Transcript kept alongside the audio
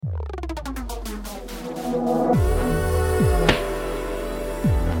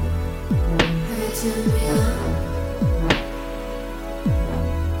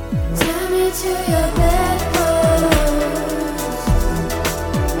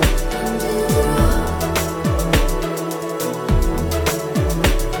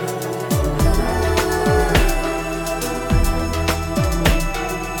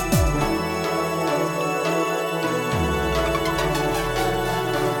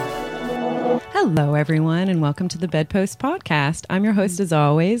Hello, everyone, and welcome to the Bedpost Podcast. I'm your host, as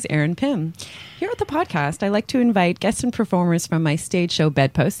always, Erin Pym. Here at the podcast, I like to invite guests and performers from my stage show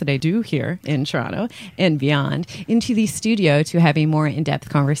Bedpost that I do here in Toronto and beyond into the studio to have a more in-depth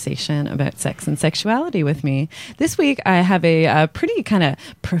conversation about sex and sexuality with me. This week, I have a pretty kind of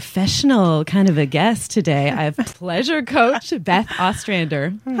professional kind of a guest today. I have pleasure coach Beth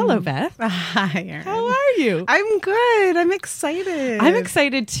Ostrander. Hello, Beth. Hi, Erin. How are you? I'm good. I'm excited. I'm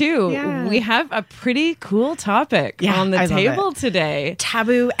excited too. Yeah. We have a pretty cool topic on the table today.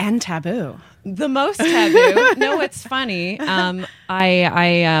 Taboo and taboo. The most taboo. No, it's funny. I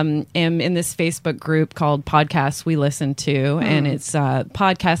am in this Facebook group called Podcasts We Listen To, and it's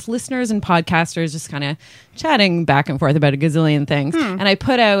podcast listeners and podcasters just kind of chatting back and forth about a gazillion things. And I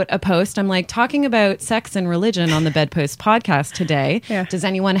put out a post. I'm like, talking about sex and religion on the Bedpost Podcast today. Yeah. Does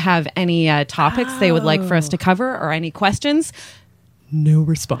anyone have any topics they would like for us to cover or any questions? No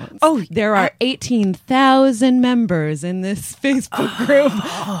response. Oh, there are 18,000 members in this Facebook group.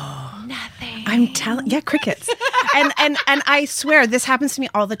 Nothing. I'm telling, crickets. and I swear this happens to me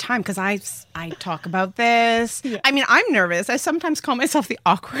all the time because I talk about this. Yeah. I mean, I'm nervous. I sometimes call myself the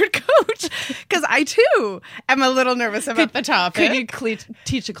awkward coach because I too am a little nervous about the topic. Could you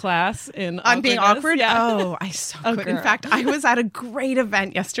teach a class on being awkward? Yeah. Oh, I so could. In fact, I was at a great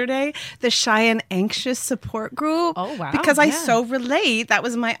event yesterday, the Shy and Anxious support group. Oh wow! Because I so relate. That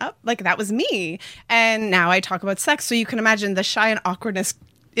was that was me. And now I talk about sex, so you can imagine the shy and awkwardness.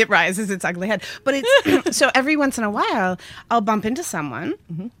 It rises its ugly head. But it's so every once in a while, I'll bump into someone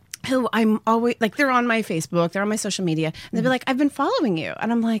who I'm always like, they're on my Facebook, they're on my social media, and they'll be like, I've been following you. And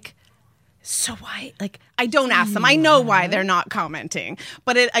I'm like, so why? Like, I don't ask them. I know why they're not commenting.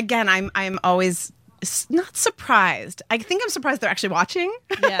 But again, I'm always not surprised. I think I'm surprised they're actually watching.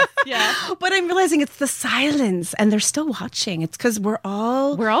 Yes, yeah. But I'm realizing it's the silence, and they're still watching. It's because we're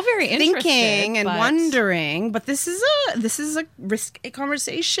all very thinking and wondering. But this is a risky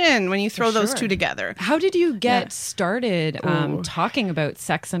conversation when you throw those two together. How did you get started talking about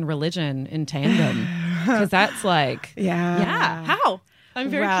sex and religion in tandem? Because that's like, how? I'm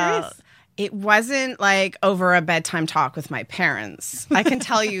very curious. It wasn't like over a bedtime talk with my parents. I can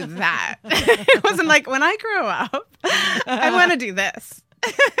tell you that. It wasn't like, when I grow up, I want to do this.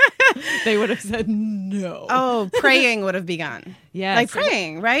 They would have said no. Oh, praying would have begun. Yeah. Like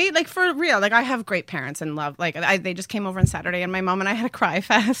praying, right? Like for real. Like I have great parents and love. Like they just came over on Saturday and my mom and I had a cry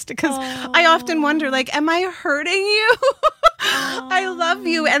fest because I often wonder, like, am I hurting you? I love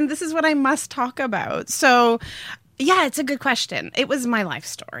you. And this is what I must talk about. So yeah, it's a good question. It was my life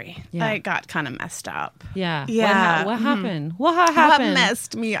story. Yeah. I got kind of messed up. Yeah. Yeah. What happened? What happened? What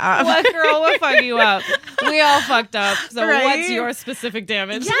messed me up? What fucked you up? We all fucked up. So what's your specific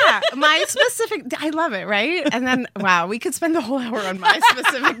damage? Yeah, my specific, I love it, right? And then, wow, we could spend the whole hour on my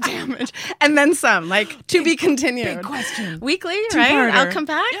specific damage. And then some, like, to be continued. Big question. Weekly, Two-parter. Right? I'll come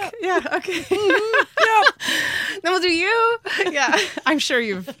back? Yep. Yeah, okay. Yep. Then we'll do you. Yeah, I'm sure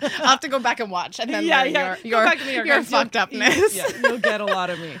I'll have to go back and watch. And then your fucked upness. You'll get a lot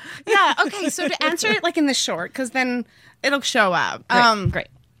of me. Yeah, okay, so to answer it like in the short, because then it'll show up. Great.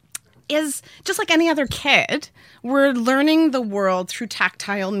 Is just like any other kid, we're learning the world through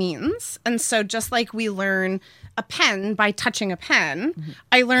tactile means. And so just like we learn a pen by touching a pen,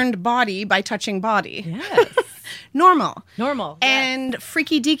 I learned body by touching body. Yes. Normal. And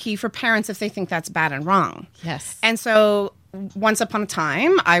freaky deaky for parents if they think that's bad and wrong. Yes. And so once upon a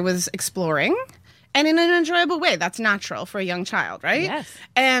time, I was exploring. And in an enjoyable way. That's natural for a young child, right? Yes.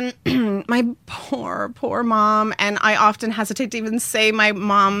 And my poor mom, and I often hesitate to even say my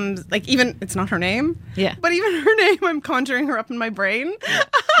mom's, like, even, it's not her name. Yeah. But even her name, I'm conjuring her up in my brain. Yeah.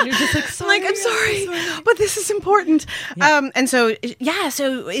 And you're just like, sorry. I'm sorry, but this is important. Yeah. And so,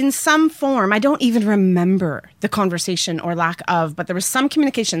 so in some form, I don't even remember the conversation or lack of, but there was some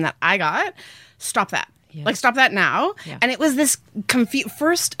communication that I got. Stop that. Yeah. Like, stop that now. Yeah. And it was this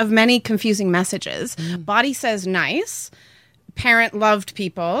first of many confusing messages. Body says nice. Parent loved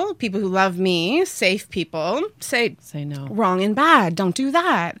people who love me, safe people, say no. Wrong and bad. Don't do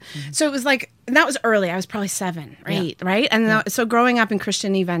that. So it was like And that was early. I was probably 7 or 8, right? And so growing up in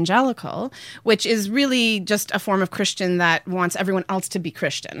Christian evangelical, which is really just a form of Christian that wants everyone else to be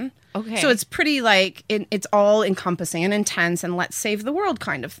Christian. Okay. So it's pretty like, it's all encompassing and intense and let's save the world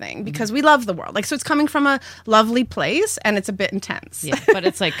kind of thing because we love the world. Like, so it's coming from a lovely place and it's a bit intense. Yeah, but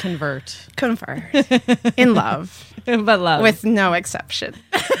it's like convert. Convert. In love. But love. With no exception.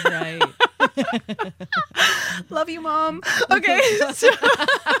 Right. Love you, Mom. Okay.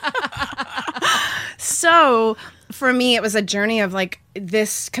 So for me, it was a journey of like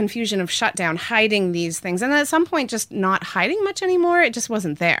this confusion of shutdown, hiding these things. And then at some point, just not hiding much anymore. It just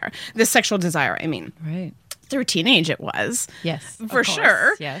wasn't there. This sexual desire, I mean. Right. Through teenage, it was. Yes. For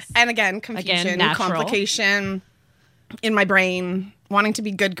sure. Yes. And again, confusion, complication in my brain, wanting to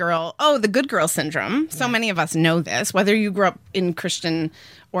be good girl. Oh, the good girl syndrome. So many of us know this, whether you grew up in Christian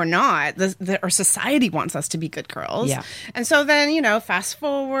or not, our society wants us to be good girls. Yeah. And so then, you know, fast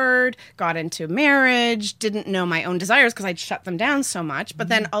forward, got into marriage, didn't know my own desires because I'd shut them down so much. But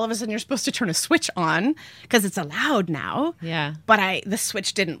then all of a sudden you're supposed to turn a switch on because it's allowed now. Yeah. But the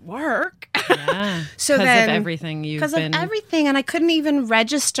switch didn't work. Yeah. So because then, of everything because of everything, and I couldn't even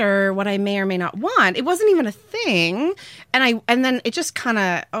register what I may or may not want. It wasn't even a thing, and then it just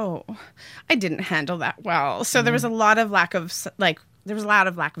kind of I didn't handle that well. So there was a lot of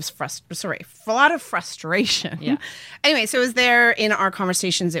frustration. Yeah. Anyway, so it was there in our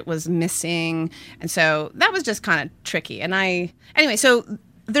conversations. It was missing, and so that was just kind of tricky. And so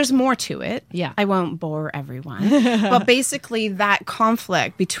there's more to it. Yeah. I won't bore everyone. But basically that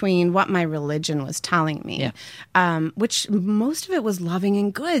conflict between what my religion was telling me, which most of it was loving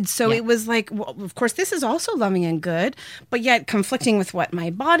and good. So it was like, well, of course, this is also loving and good, but yet conflicting with what my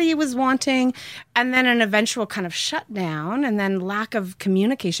body was wanting. And then an eventual kind of shutdown and then lack of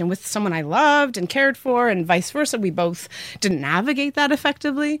communication with someone I loved and cared for and vice versa. We both didn't navigate that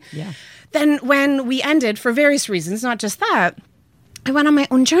effectively. Yeah. Then when we ended, for various reasons, not just that, I went on my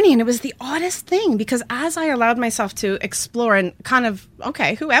own journey, and it was the oddest thing because as I allowed myself to explore and kind of,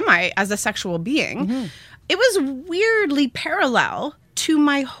 okay, who am I as a sexual being? It was weirdly parallel to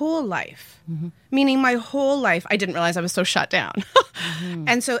my whole life. Meaning my whole life, I didn't realize I was so shut down.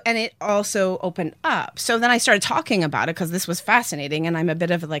 And it also opened up. So then I started talking about it because this was fascinating and I'm a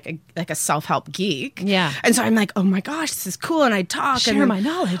bit of like a self-help geek. Yeah. And so I'm like, oh my gosh, this is cool. And I talk. Share my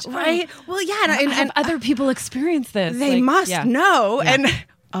knowledge. Right? Well, yeah. And other people experience this. They must know. Yeah. And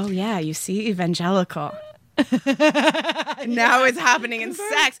oh yeah, you see, evangelical. Now it's happening in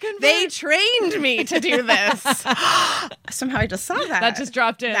sex. They trained me to do this. Somehow I just saw that. That just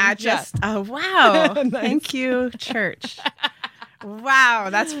dropped in. Oh, wow. Nice. Thank you, church. Wow,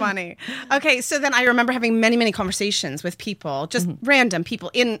 that's funny. Okay, so then I remember having many, many conversations with people, just random people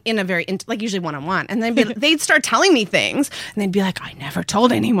in a very, like usually one-on-one. And then they'd start telling me things and they'd be like, I never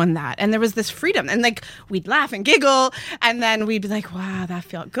told anyone that. And there was this freedom. And like, we'd laugh and giggle. And then we'd be like, wow, that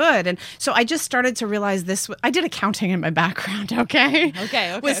felt good. And so I just started to realize this. I did accounting in my background, okay?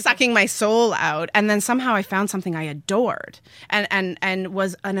 Was sucking my soul out. And then somehow I found something I adored and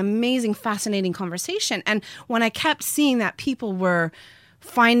was an amazing, fascinating conversation. And when I kept seeing that people were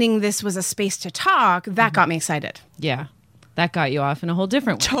finding this was a space to talk, that got me excited. Yeah. That got you off in a whole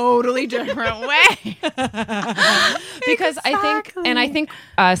different way. Totally different way. Because I think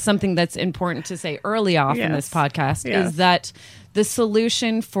something that's important to say early off in this podcast is that the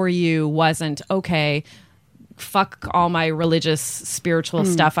solution for you wasn't, okay, fuck all my religious, spiritual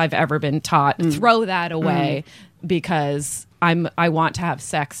stuff I've ever been taught. Throw that away because I want to have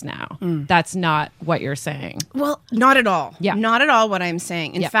sex now. That's not what you're saying. Well, not at all. Yeah. Not at all what I'm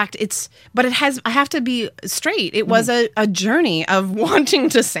saying. In fact, I have to be straight. It was a journey of wanting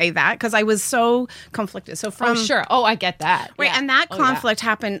to say that because I was so conflicted. So I get that. Right. Yeah. And that conflict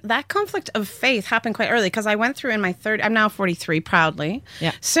happened, that conflict of faith happened quite early because I went through in my I'm now 43 proudly.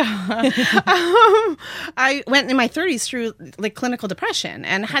 Yeah. So I went in my 30s through like clinical depression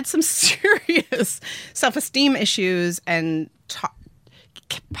and had some serious self-esteem issues and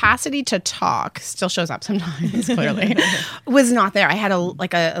capacity to talk still shows up sometimes, clearly, was not there. I had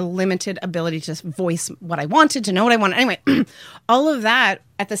a limited ability to voice what I wanted, to know what I wanted. Anyway, all of that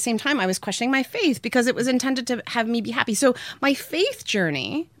at the same time, I was questioning my faith because it was intended to have me be happy. So my faith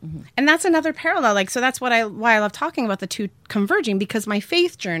journey, and that's another parallel. Like, so that's why I love talking about the two converging, because my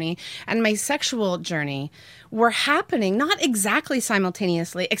faith journey and my sexual journey were happening not exactly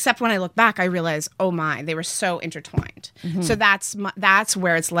simultaneously, except when I look back, I realize, oh my, they were so intertwined. So that's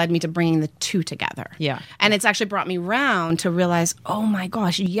where it's led me to bringing the two together. Yeah. And it's actually brought me round to realize, oh my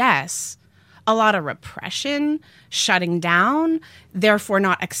gosh, yes, a lot of repression, shutting down, therefore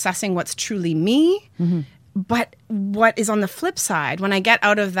not accessing what's truly me. But what is on the flip side, when I get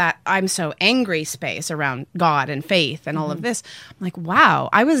out of that I'm so angry space around God and faith and all of this, I'm like, wow,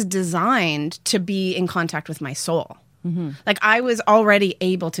 I was designed to be in contact with my soul. Like I was already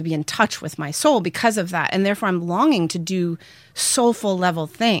able to be in touch with my soul because of that. And therefore I'm longing to do soulful level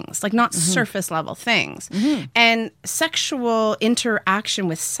things, like not surface level things. And sexual interaction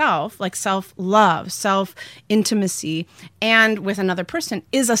with self, like self-love, self-intimacy, and with another person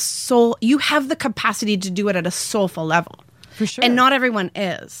is a soul. You have the capacity to do it at a soulful level. For sure. And not everyone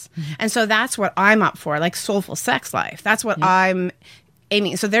is. And so that's what I'm up for, like soulful sex life. That's what I'm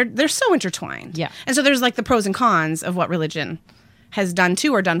aiming. So they're so intertwined. Yeah. And so there's like the pros and cons of what religion has done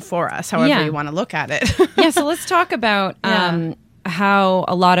to or done for us, however you want to look at it. So let's talk about how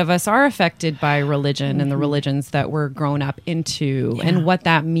a lot of us are affected by religion and the religions that we're grown up into and what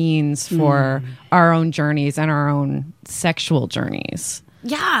that means for our own journeys and our own sexual journeys.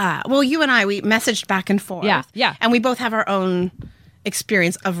 Yeah. Well, you and I, we messaged back and forth. Yeah. And we both have our own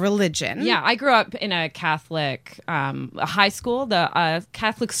experience of religion. Yeah, I grew up in a Catholic high school, the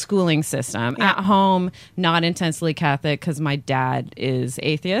Catholic schooling system. At home, not intensely Catholic because my dad is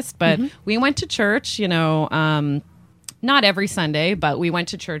atheist, but we went to church, not every Sunday, but we went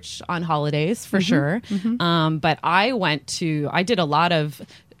to church on holidays for sure. But I did a lot of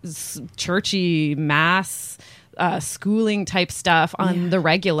churchy mass schooling type stuff on the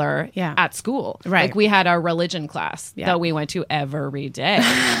regular at school. Right. Like we had our religion class that we went to every day.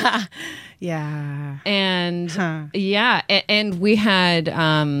 And and we had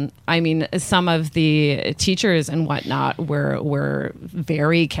some of the teachers and whatnot were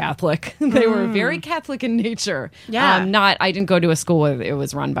very Catholic. They were very Catholic in nature. I didn't go to a school where it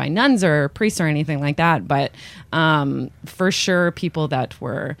was run by nuns or priests or anything like that, but for sure people that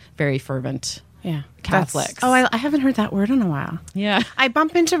were very fervent Catholics. I haven't heard that word in a while. Yeah. I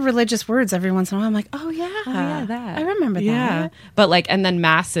bump into religious words every once in a while. I'm like, that. I remember that. But and then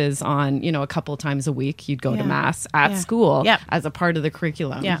masses on, a couple times a week, you'd go to mass at school as a part of the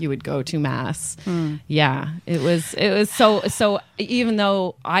curriculum. You would go to mass. Yeah. It was so even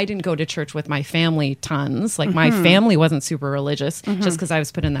though I didn't go to church with my family tons, like my family wasn't super religious just because I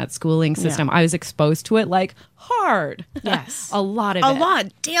was put in that schooling system. I was exposed to it like hard. Yes. A lot of it. A lot.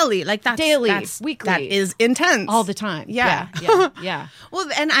 Daily. Like that's weekly. That is intense. All the time. Yeah. Well,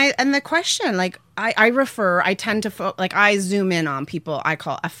 and the question, like I tend to I zoom in on people I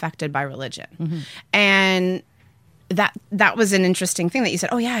call affected by religion. And that was an interesting thing that you said,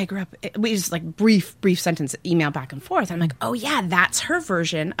 oh yeah, I grew up, we just like brief sentence email back and forth. I'm like, oh yeah, that's her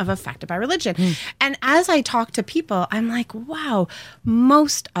version of affected by religion. And as I talk to people, I'm like, wow,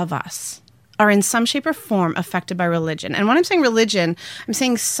 most of us are in some shape or form affected by religion. And when I'm saying religion, I'm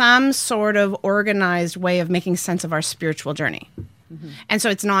saying some sort of organized way of making sense of our spiritual journey. And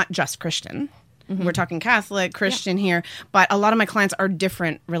so it's not just Christian. We're talking Catholic, Christian here, but a lot of my clients are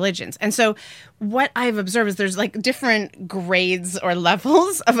different religions. And so what I've observed is there's like different grades or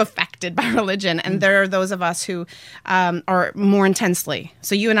levels of affected by religion. And there are those of us who are more intensely.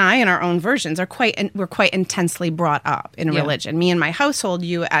 So you and I in our own versions we're quite intensely brought up in a religion. Me and my household,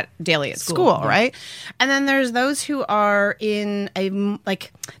 you daily at school, right? And then there's those who are in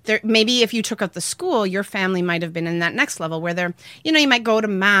maybe if you took out the school, your family might have been in that next level where they're, you might go to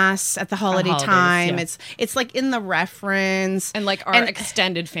mass at the holiday time. It's like in the reference. And like our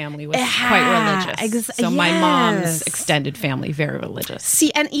extended family was quite religious. So my mom's extended family, very religious.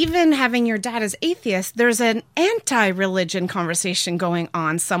 See, and even having your dad as atheist, there's an anti-religion conversation going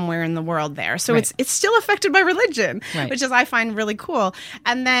on somewhere in the world there. So it's still affected by religion, which is I find really cool.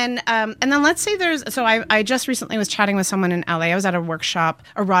 And then let's say I just recently was chatting with someone in LA. I was at a workshop,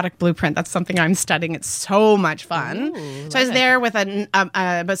 Erotic Blueprint. That's something I'm studying. It's so much fun. So I was there with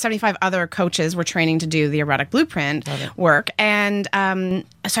about 75 other coaches. We're training to do the Erotic Blueprint work. And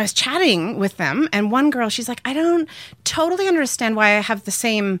so I was chatting with them, and one girl, she's like, I don't totally understand why I have the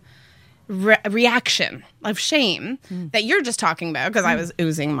same reaction of shame that you're just talking about, because I was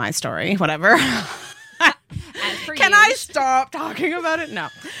oozing my story, whatever. Can I stop talking about it? No.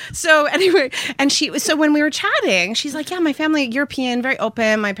 So anyway, and so when we were chatting, she's like, yeah, my family, European, very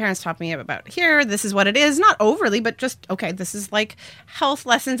open. My parents taught me about here. This is what it is. Not overly, but just, okay, this is like health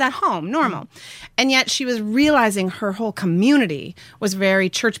lessons at home, normal. And yet she was realizing her whole community was very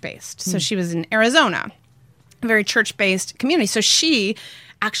church-based. So she was in Arizona, a very church-based community. So she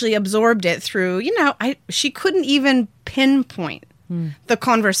actually absorbed it through, she couldn't even pinpoint the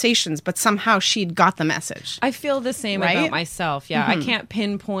conversations, but somehow she'd got the message. I feel the same about myself. Yeah. I can't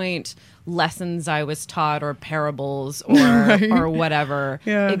pinpoint lessons I was taught or parables or whatever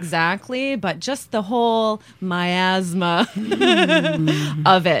exactly, but just the whole miasma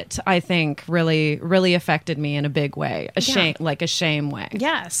of it, I think really affected me in a big way, a shame way.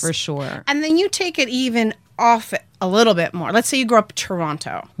 Yes, for sure. And then you take it even off it a little bit more. Let's say you grew up in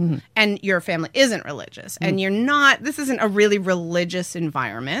Toronto and your family isn't religious and you're not, this isn't a really religious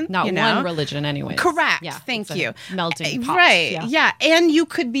environment. Not you know? one religion anyways. Correct. Yeah, Thank you. Melting pot. Right. Yeah. And you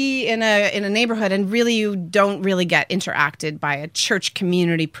could be in a neighborhood and really you don't really get interacted by a church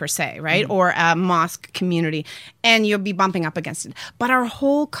community per se, right? Or a mosque community, and you'll be bumping up against it. But our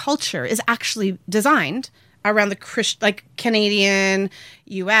whole culture is actually designed around the like Canadian,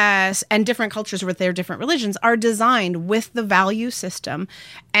 U.S., and different cultures with their different religions are designed with the value system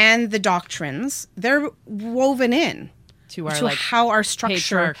and the doctrines. They're woven in to our how our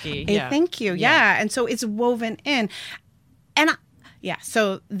structure. Patriarchy. Thank you. Yeah. And so it's woven in. And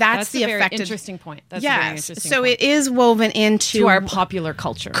so that's the a very effect. Interesting point. That's a very interesting so point. it is woven into our popular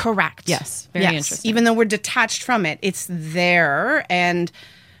culture. Correct. Yes. Very interesting. Even though we're detached from it, it's there, and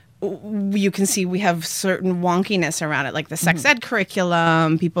you can see we have certain wonkiness around it, like the sex ed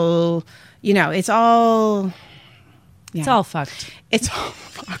curriculum. People, it's all... It's all fucked. It's all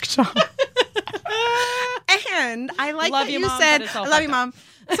fucked up. And I like that you said, I love you, Mom,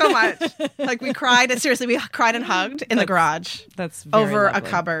 so much. Like we cried, seriously, we cried and hugged in the garage. That's very over lovely. A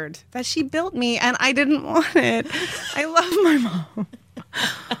cupboard that she built me, and I didn't want it. I love my mom.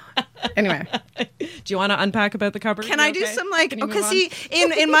 Anyway, do you want to unpack about the cupboard? Can I do some because see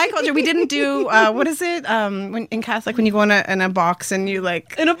in my culture we didn't do what is it when in Catholic when you go in a box and you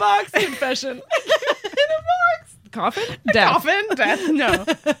like in a box confession in a box coffin death. No,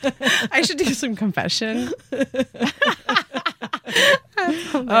 I should do some confession.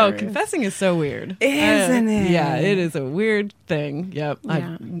 Oh, confessing is so weird, isn't it? Yeah, it is a weird thing. Yep,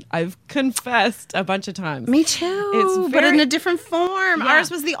 yeah. I've confessed a bunch of times. Me too, but in a different form. Yeah.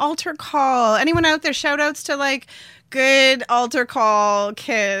 Ours was the altar call. Anyone out there? Shout outs to like good altar call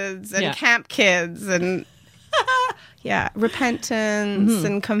kids and camp kids and repentance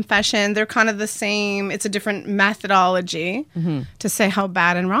and confession. They're kind of the same. It's a different methodology to say how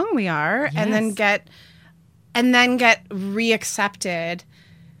bad and wrong we are, and then get reaccepted.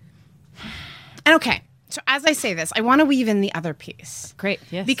 And okay, so as I say this, I want to weave in the other piece. Great,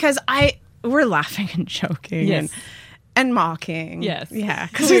 yes. Because we're laughing and joking and mocking. Yes. Yeah,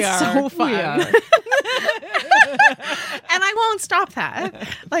 because it's so fun. And I won't stop that.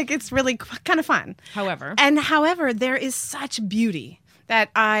 Like, it's really kind of fun. However, there is such beauty that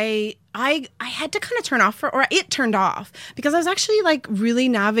I had to kind of turn off or it turned off because I was actually like really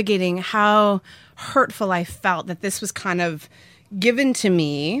navigating how hurtful I felt that this was kind of given to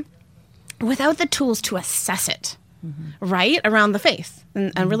me without the tools to assess it, right? Around the faith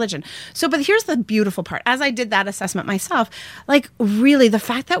and religion. So, but here's the beautiful part. As I did that assessment myself, like really the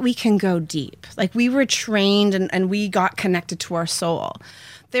fact that we can go deep, like we were trained and we got connected to our soul.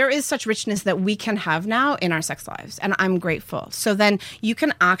 There is such richness that we can have now in our sex lives, and I'm grateful. So then you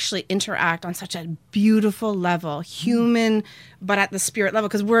can actually interact on such a beautiful level, human, but at the spirit level,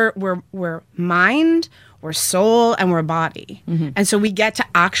 because we're mind, we're soul, and we're body. And so we get to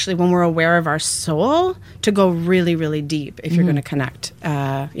actually, when we're aware of our soul, to go really, really deep if you're going to connect,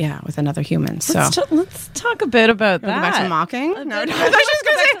 with another human. So let's talk a bit about that. Go back to mocking. No,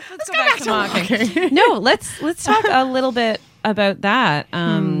 let's go back to mocking. No, let's talk a little bit about that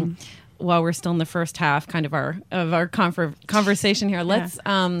while we're still in the first half kind of our conversation here. Let's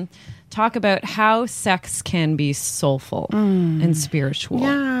talk about how sex can be soulful and spiritual.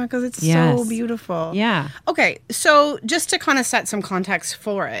 Yeah, because it's so beautiful. Yeah. Okay, so just to kind of set some context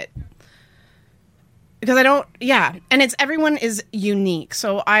for it, because and it's everyone is unique.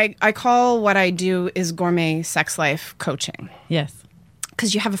 So I call what I do is gourmet sex life coaching. Yes.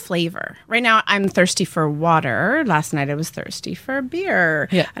 Because you have a flavor. Right now, I'm thirsty for water. Last night, I was thirsty for beer.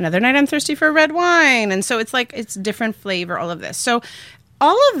 Yeah. Another night, I'm thirsty for red wine. And so it's like, it's different flavor, all of this. So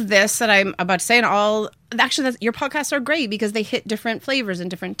all of this that I'm about to say and actually, your podcasts are great because they hit different flavors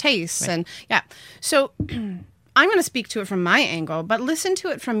and different tastes. Right. And so I'm going to speak to it from my angle, but listen to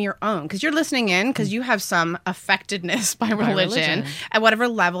it from your own because you're listening in because you have some affectedness by religion at whatever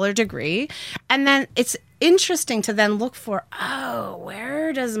level or degree. And then it's interesting to then look for,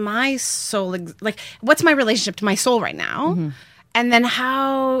 where does my soul, what's my relationship to my soul right now? And then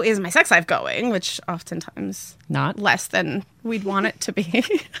how is my sex life going, which oftentimes not less than we'd want it to be.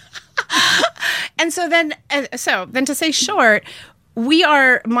 And so then to say short, we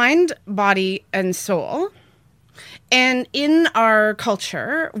are mind, body, and soul. And in our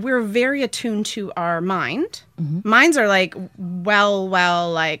culture, we're very attuned to our mind. Minds are like,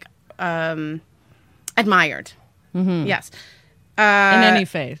 admired. Yes. In any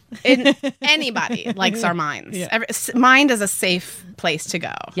faith. In anybody likes our minds. Yeah. Mind is a safe place to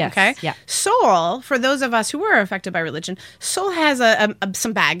go. Yes, Okay. yeah. Soul, for those of us who were affected by religion, soul has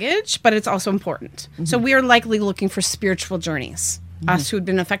some baggage, but it's also important. So we are likely looking for spiritual journeys. Us who had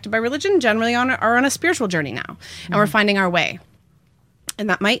been affected by religion generally are on a spiritual journey now, and we're finding our way. And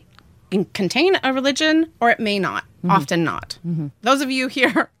that might contain a religion, or it may not. Often not. Those of you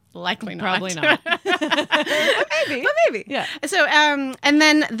here. Likely not. Probably not. Maybe. Yeah. So, and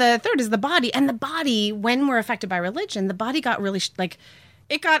then the third is the body. And the body, when we're affected by religion, the body got really,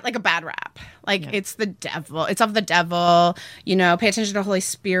 it got like a bad rap. Like, it's the devil. It's of the devil. You know, pay attention to the Holy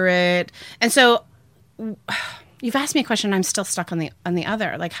Spirit. And so, you've asked me a question. I'm still stuck on the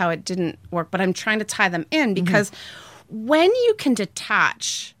other, like how it didn't work. But I'm trying to tie them in because when you can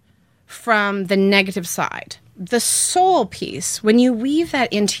detach from the negative side, the soul piece, when you weave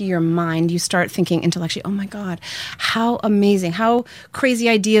that into your mind, you start thinking intellectually, oh my God, how amazing, how crazy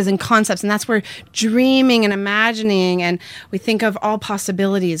ideas and concepts. And that's where dreaming and imagining, and we think of all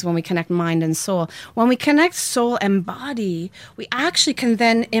possibilities when we connect mind and soul. When we connect soul and body, we actually can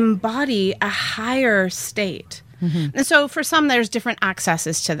then embody a higher state. And so for some, there's different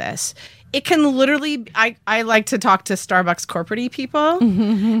accesses to this. It can literally, I like to talk to Starbucks corporate-y people.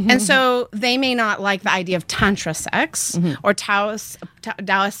 And so they may not like the idea of Tantra sex or Taoist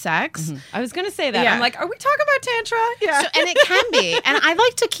sex. I was going to say that. Yeah. I'm like, are we talking about Tantra? Yeah. So, and it can be. And I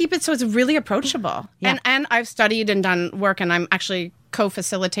like to keep it so it's really approachable. Yeah. And I've studied and done work, and I'm actually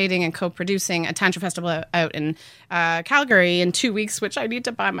co-facilitating and co-producing a Tantra festival out in Calgary in 2 weeks, which I need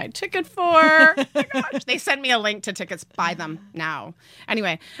to buy my ticket for. Oh my gosh. They send me a link to tickets. Buy them now.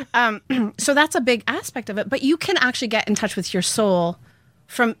 Anyway, so that's a big aspect of it. But you can actually get in touch with your soul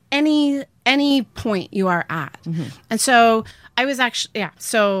from any point you are at. And so I was actually,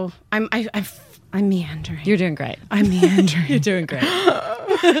 so I'm meandering. You're doing great. I'm meandering. You're doing great.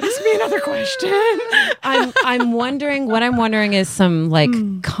 Ask me another question. I'm wondering, what I'm wondering is some like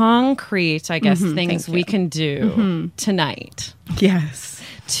concrete, I guess, things we can do tonight. Yes.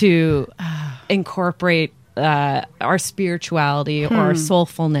 To incorporate our spirituality or our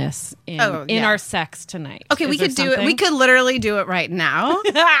soulfulness in our sex tonight. Okay, we could do it. We could literally do it right now.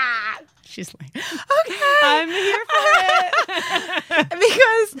 She's like, okay. I'm here for it.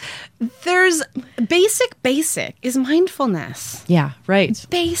 Because there's basic is mindfulness. Yeah, right.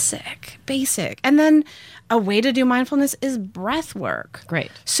 Basic. And then a way to do mindfulness is breath work.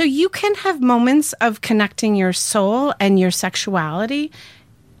 Great. So you can have moments of connecting your soul and your sexuality.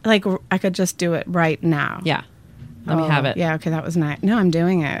 Like, I could just do it right now. Yeah. Let me have it. Yeah, okay, that was nice. No, I'm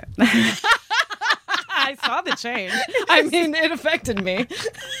doing it. I saw the change. I mean, it affected me.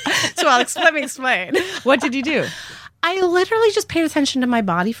 So let me explain. What did you do? I literally just paid attention to my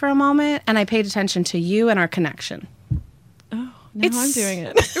body for a moment, and I paid attention to you and our connection. Oh, now I'm doing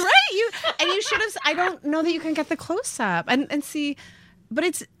it. Right? You should have. I don't know that you can get the close up and see, but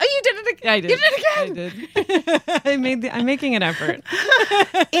it's. Oh, you did it again. I did. You did it again. I'm making an effort.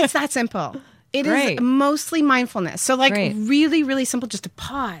 It's that simple. It Great. is mostly mindfulness. So, like, Great. really, really simple, just to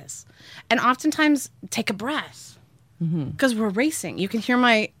pause. And oftentimes, take a breath. Because we're racing. You can hear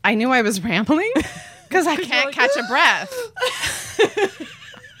I knew I was rambling because I can't catch a breath.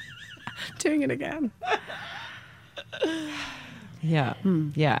 Doing it again. Yeah.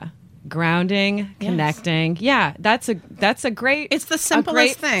 Yeah. Grounding, connecting. Yeah, that's a great. It's the simplest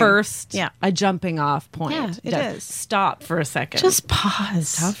great thing. First, Yeah. a jumping off point. Yeah, it Just is. Stop for a second. Just pause.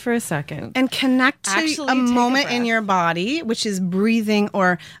 stop for a second. And connect to Actually a take a moment breath. in your body, which is breathing,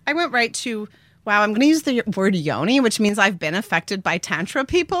 or I went right to, wow, I'm going to use the word yoni, which means I've been affected by Tantra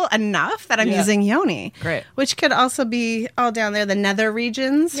people enough that I'm using yoni. Great. Which could also be all down there, the nether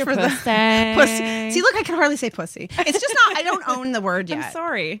regions. Your for pussy. the pussy. See, look, I can hardly say pussy. It's just not, I don't own the word yet. I'm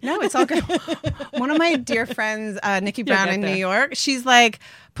sorry. No, it's all good. One of my dear friends, Nikki Brown get in there. New York, she's like,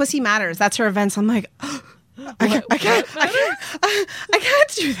 pussy matters. That's her event. So I'm like, I can't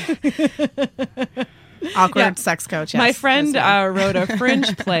do that. Awkward sex coach. Yes. My friend Yes, wrote a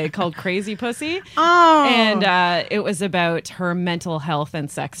fringe play called Crazy Pussy. Oh. And it was about her mental health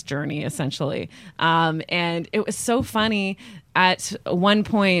and sex journey, essentially. And it was so funny. At one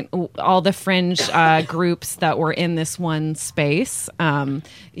point, all the fringe groups that were in this one space,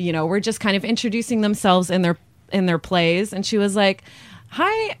 were just kind of introducing themselves in their plays. And she was like,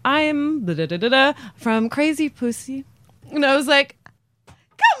 "Hi, I'm from Crazy Pussy." And I was like,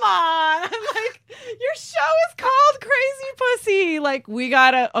 come on. I'm like, your show is called Crazy Pussy. Like, we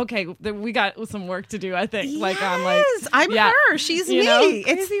got some work to do, I think. Yes, Like, I'm like, I'm yeah, her. She's you me. know? It's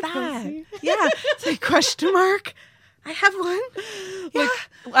Crazy that. pussy. Yeah. It's like question mark. I have one. Like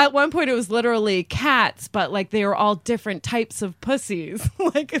at one point it was literally cats, but like they were all different types of pussies,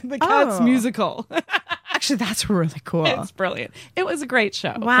 like in the Cats musical. Actually, that's really cool. It's brilliant. It was a great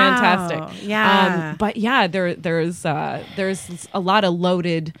show. Wow. Fantastic. Yeah. But yeah, there's a lot of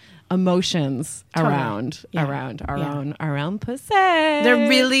loaded emotions around pussy. There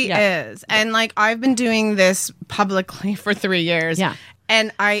really is. And like I've been doing this publicly for 3 years. Yeah.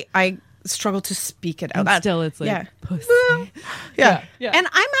 And I struggle to speak it out. And still it's like pussy. Yeah. Yeah. And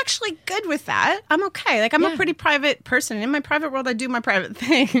I'm actually good with that. I'm okay. Like I'm a pretty private person. In my private world I do my private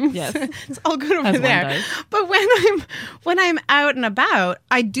things. Yes. It's all good over As one there. does. But when I'm out and about,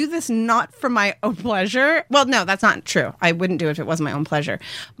 I do this not for my own pleasure. Well, no, that's not true. I wouldn't do it if it wasn't my own pleasure.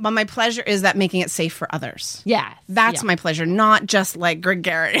 But my pleasure is that making it safe for others. Yeah. That's my pleasure, not just like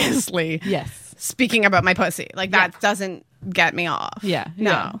gregariously Yes. speaking about my pussy. Like that doesn't get me off. Yeah.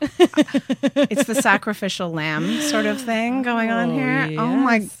 No. It's the sacrificial lamb sort of thing going on here. Yes. Oh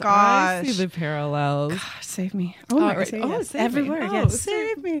my I gosh. see the parallels. Gosh, save me. Oh my right. God. Oh, Yes. save Every me. word. Oh, Yes.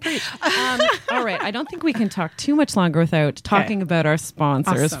 Save me. All right. I don't think we can talk too much longer without talking about our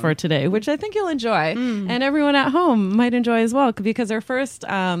sponsors for today, which I think you'll enjoy. And everyone at home might enjoy as well, because our first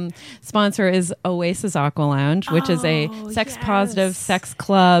sponsor is Oasis Aqua Lounge, which is a sex-positive sex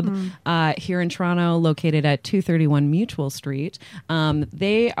club here in Toronto, located at 231 Mutual Street.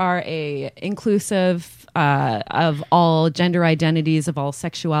 They are a inclusive of all gender identities, of all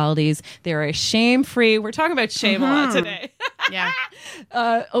sexualities. They're a shame-free. We're talking about shame a lot today. Yeah.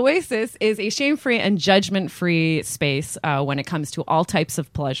 Oasis is a shame-free and judgment-free space when it comes to all types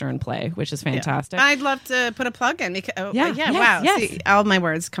of pleasure and play, which is fantastic. I'd love to put a plug in. Because, Yes, wow. yes. See, all my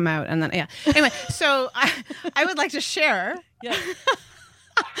words come out. And then, Anyway, so I would like to share. Yeah.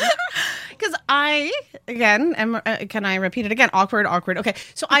 Because can I repeat it again? Awkward. Okay.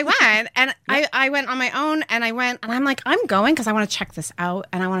 So I went and I went on my own and I'm like, I'm going because I want to check this out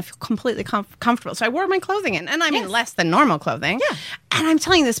and I want to feel completely comfortable. So I wore my clothing in, and I mean less than normal clothing. Yeah. And I'm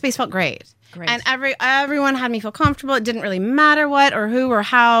telling you, the space felt great. And everyone had me feel comfortable. It didn't really matter what or who or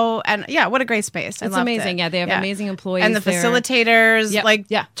how. And what a great space. It's amazing. Yeah, they have amazing employees. And the there. facilitators,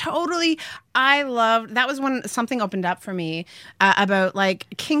 Yep. totally. I loved, that was when something opened up for me about like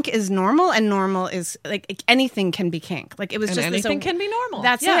kink is normal and normal is like anything can be kink. Like it was just anything can be normal.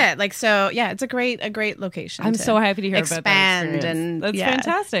 That's it. Like, so it's a great location. I'm so happy to hear about that experience. And that's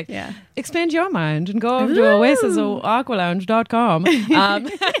fantastic. Yeah. Expand your mind and go over to oasisaqualounge.com.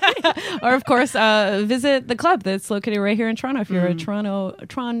 Or of course, visit the club that's located right here in Toronto if you're a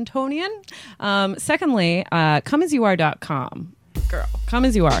Torontonian. Secondly, comeasyouare.com. Girl, come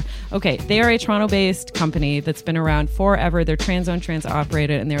as you are. Okay, they are a Toronto-based company that's been around forever. They're trans-owned,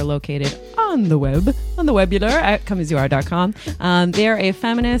 trans-operated, and they're located on the webular at comeasyouare.com. They're a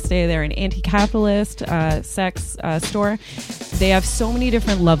feminist. They're an anti-capitalist sex store. They have so many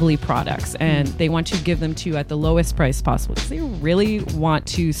different lovely products, and they want to give them to you at the lowest price possible because they really want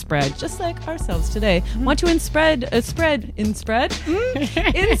to spread, just like ourselves today, want to spread insight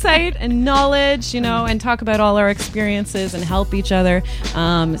and knowledge, and talk about all our experiences and help each other.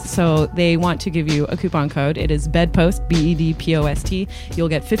 So they want to give you a coupon code. It is BEDPOST, BEDPOST. You'll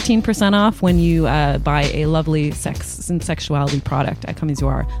get 15% off when you buy a lovely sex and sexuality product at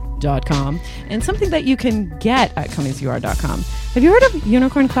comeasyouare.com, and something that you can get at comeasyouare.com. Have you heard of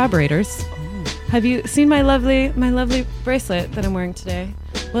Unicorn Collaborators? Have you seen my lovely bracelet that I'm wearing today?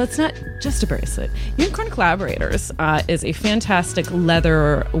 Well, it's not just a bracelet. Unicorn Collaborators is a fantastic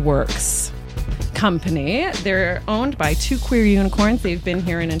leather works company. They're owned by two queer unicorns. They've been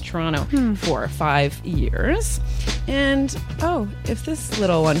here in Toronto for 5 years. And if this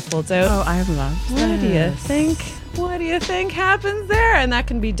little one folds out, I love what do you think? What do you think happens there? And that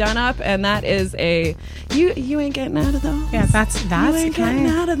can be done up, and that is a you ain't getting out of those. Yeah, that's you ain't getting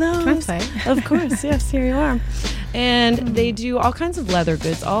out of those. Can I play? Of course, yes, here you are. And they do all kinds of leather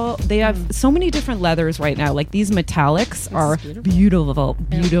goods. They have so many different leathers right now. Like these metallics are beautiful.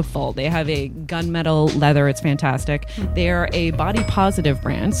 They have a gunmetal leather. It's fantastic. They are a body positive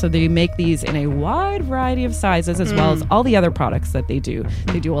brand, so they make these in a wide variety of sizes, as well as all the other products that they do.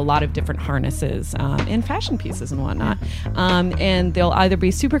 They do a lot of different harnesses and fashion pieces and whatnot. And they'll either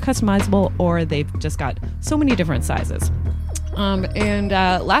be super customizable or they've just got so many different sizes. And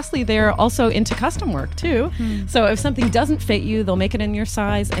lastly, they're also into custom work too. So if something doesn't fit you, they'll make it in your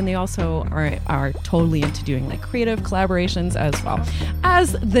size, and they also are totally into doing like creative collaborations as well.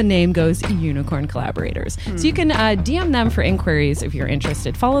 As the name goes, Unicorn Collaborators. So you can DM them for inquiries if you're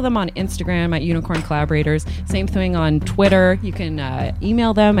interested. Follow them on Instagram at Unicorn Collaborators. Same thing on Twitter. You can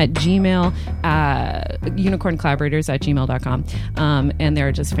email them at Gmail, unicorncollaborators@gmail.com. And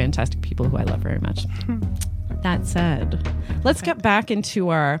they're just fantastic people who I love very much. That said, let's get back into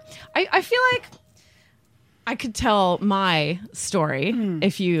our. I feel like I could tell my story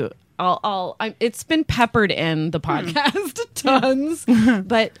if you. It's been peppered in the podcast tons,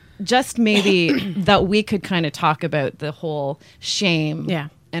 but just maybe that we could kind of talk about the whole shame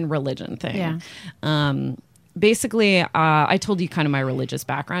and religion thing. Yeah. Basically, I told you kind of my religious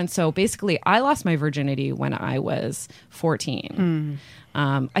background. So basically, I lost my virginity when I was 14.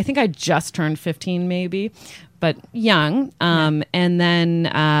 I think I just turned 15 maybe, but young. And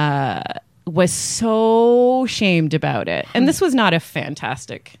then was so shamed about it. And this was not a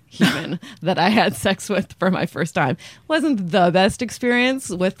fantastic human that I had sex with for my first time. Wasn't the best experience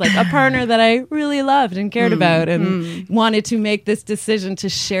with like a partner that I really loved and cared about and wanted to make this decision to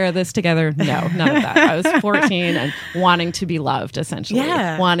share this together. No, none of that. I was 14 and wanting to be loved, essentially.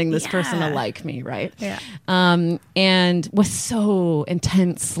 Wanting this person to like me, right? Yeah. And was so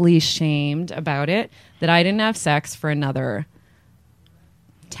intensely shamed about it that I didn't have sex for another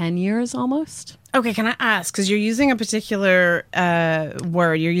 10 years almost. Okay, can I ask? Because you're using a particular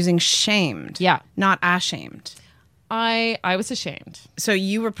word. You're using shamed. Yeah. Not ashamed. I was ashamed. So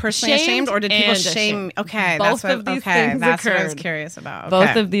you were personally ashamed, or did people shame? Ashamed. Okay, Both that's what. of these Okay, things that's what I was occurred. curious about.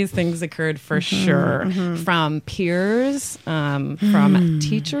 Both of these things occurred for sure. From peers, from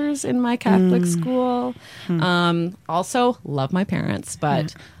teachers in my Catholic school. Also, love my parents,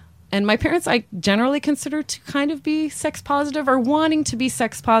 but. And my parents, I generally consider to kind of be sex positive or wanting to be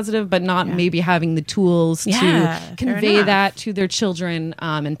sex positive, but not maybe having the tools to convey that to their children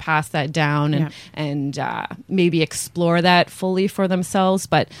and pass that down and maybe explore that fully for themselves.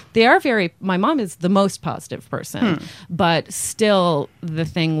 But they are my mom is the most positive person, but still the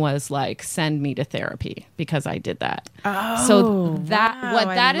thing was like, send me to therapy because I did that. Oh, so that wow,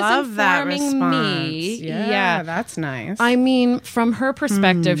 what that I is informing me. Yeah, that's nice. I mean, from her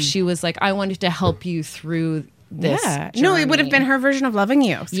perspective, she was like, I wanted to help you through this journey. No, it would have been her version of loving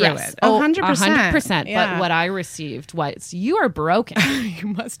you through it. Oh, 100%. 100%. Yeah. But what I received was, you are broken. You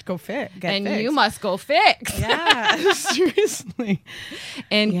must go fix. You must go fix. Yeah, seriously.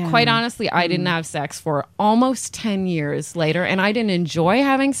 And quite honestly, I didn't have sex for almost 10 years later. And I didn't enjoy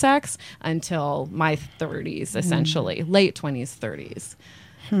having sex until my 30s, essentially. Late 20s, 30s.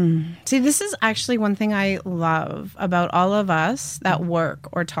 See, this is actually one thing I love about all of us that work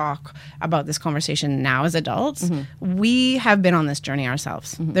or talk about this conversation now as adults. We have been on this journey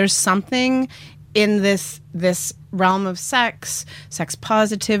ourselves. There's something in this realm of sex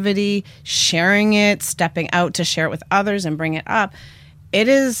positivity, sharing it, stepping out to share it with others and bring it up. It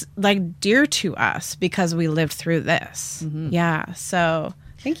is like dear to us because we lived through this. Yeah. So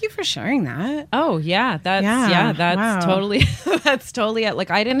thank you for sharing that. Oh yeah, that's wow. totally that's totally it. Like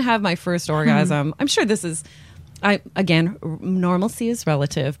I didn't have my first orgasm. I'm sure this is normalcy is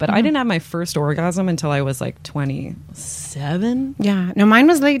relative, but I didn't have my first orgasm until I was like 27. Yeah. No, mine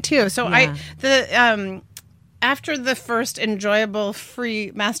was late too. So after the first enjoyable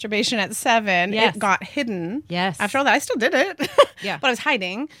free masturbation at 7, it got hidden. Yes. After all that, I still did it. Yeah. But I was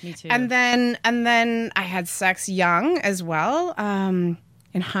hiding. Me too. And then I had sex young as well.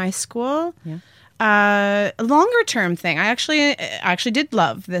 In high school. Yeah. A longer term thing. I actually did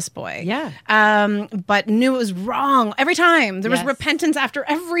love this boy. Yeah. But knew it was wrong every time. There was repentance after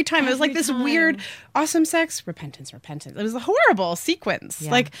every time. It was like this weird, awesome sex, repentance. It was a horrible sequence.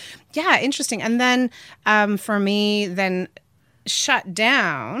 Yeah. Interesting. And then for me, then shut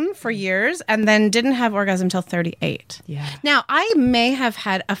down for years and then didn't have orgasm till 38. Yeah. Now, I may have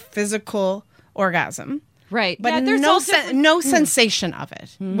had a physical orgasm. Right. But there's no sensation of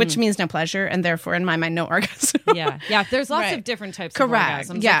it, which means no pleasure, and therefore, in my mind, no orgasm. Yeah. There's lots of different types of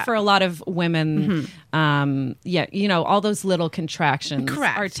orgasms. Yeah. Like for a lot of women, all those little contractions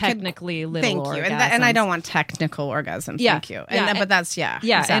are technically little orgasms. Thank you. And I don't want technical orgasms. Yeah. Thank you. But that's,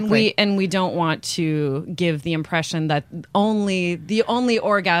 exactly. And we don't want to give the impression that the only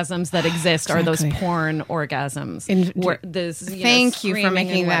orgasms that exist are those porn orgasms. Thank you for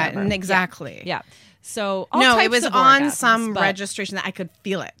making that. Exactly. Yeah. So it was on orgasms, some registration that I could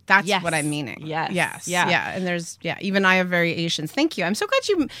feel it. That's what I'm meaning. Yes. Yeah. And there's even I have variations. Thank you. I'm so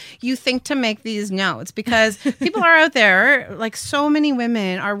glad you think to make these notes because people are out there, like so many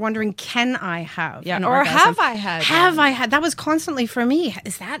women are wondering, can I have an orgasm? Have I had? Have I had? That was constantly for me.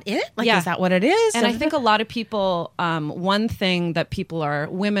 Is that it? Is that what it is? And I think a lot of people, one thing that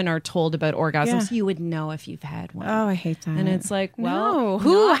women are told about orgasms, you would know if you've had one. Oh, I hate that. And it's like, well,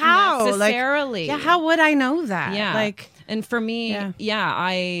 who, how? Necessarily. How would I know that? Yeah. And for me,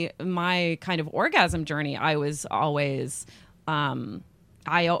 my kind of orgasm journey, I was always,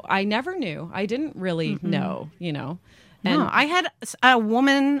 I never knew. I didn't really know, And I had a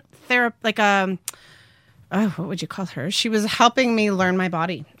woman what would you call her? She was helping me learn my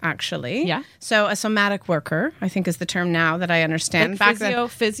body, actually. Yeah. So a somatic worker, I think is the term now that I understand. Like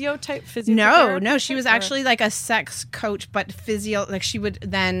physio type physio. No, she was actually like a sex coach, but physio. Like she would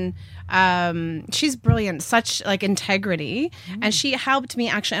then. She's brilliant, such like integrity, and she helped me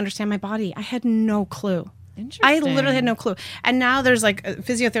actually understand my body. I had no clue. I literally had no clue. And now there's like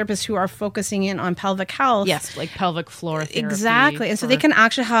physiotherapists who are focusing in on pelvic health. Yes, like pelvic floor therapy. Exactly. And so they can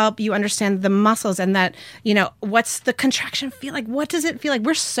actually help you understand the muscles and that, what's the contraction feel like? What does it feel like?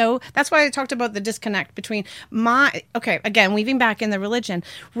 That's why I talked about the disconnect between again, weaving back in the religion.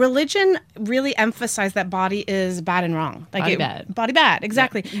 Religion really emphasized that body is bad and wrong. Like bad. Body bad,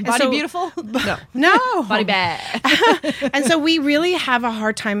 exactly. Yeah. Body beautiful? No. No. Body bad. And so we really have a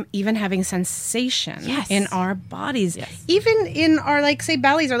hard time even having sensation in our bodies, even in our, like, say,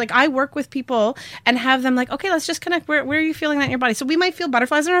 bellies, or like I work with people and have them like, okay, let's just connect. Where are you feeling that in your body? So we might feel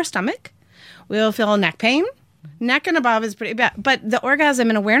butterflies in our stomach. We'll feel neck pain. Neck and above is pretty bad. But the orgasm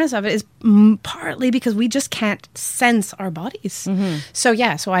and awareness of it is partly because we just can't sense our bodies. Mm-hmm.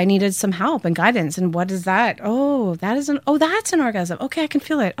 So I needed some help and guidance. And what is that? That's an orgasm. Okay, I can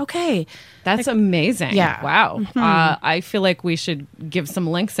feel it. Okay. That's amazing. Yeah. Wow. Mm-hmm. I feel like we should give some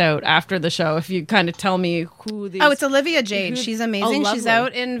links out after the show if you kind of tell me who these... it's Olivia Jade. She's amazing. She's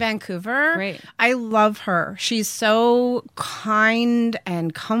out in Vancouver. Great. I love her. She's so kind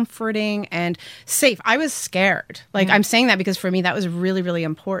and comforting and safe. I was scared. Like, I'm saying that because for me, that was really, really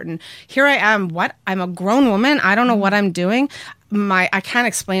important. Here I am. I'm a grown woman. I don't know what I'm doing. I can't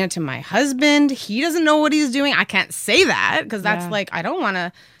explain it to my husband. He doesn't know what he's doing. I can't say that because that's like, I don't want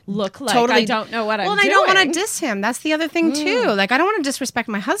to look like totally I don't know what I'm doing. Well, I don't want to diss him. That's the other thing too. Like, I don't want to disrespect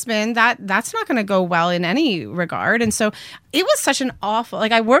my husband. That's not going to go well in any regard. And so it was such an awful,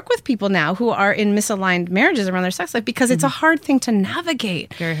 like, I work with people now who are in misaligned marriages around their sex life because it's a hard thing to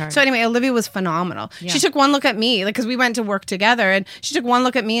navigate. Very hard. So anyway, Olivia was phenomenal. Yeah. She took one look at me, like, because we went to work together, and she took one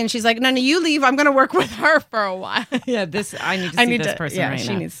look at me and she's like, no, you leave. I'm going to work with her for a while. I need to see this person right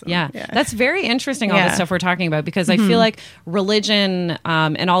she now. Needs some, yeah, that's very interesting, all the stuff we're talking about, because I feel like religion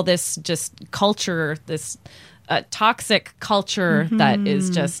and all this just culture, this toxic culture that is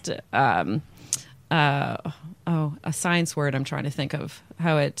just a science word I'm trying to think of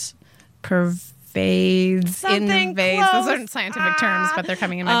how it pervades, invades. Close. Those aren't scientific terms, but they're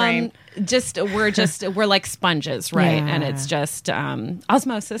coming in my brain. We're like sponges, right? Yeah. And it's just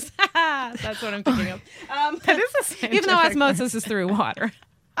osmosis. That's what I'm thinking of. That is a scientific even though osmosis is through water.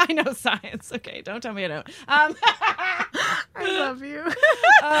 I know science. Okay, don't tell me I don't. I love you.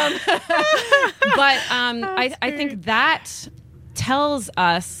 I think that tells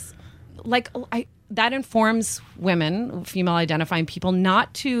us, that informs women, female identifying people,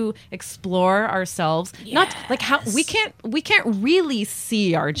 not to explore ourselves. Yes. Not like how we can't really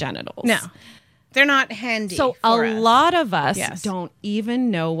see our genitals. No. They're not handy. So a lot of us don't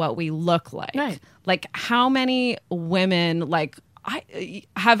even know what we look like. Right. Like, how many women, like, I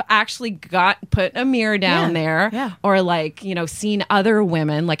have actually put a mirror down there, or seen other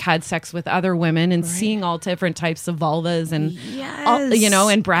women, like had sex with other women, and seeing all different types of vulvas and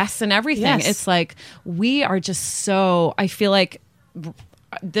and breasts and everything. Yes. It's like we are just so. I feel like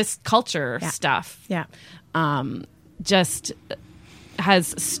this culture stuff, just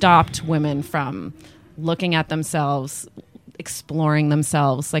has stopped women from looking at themselves, exploring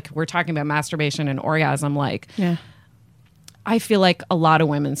themselves. Like, we're talking about masturbation and orgasm, I feel like a lot of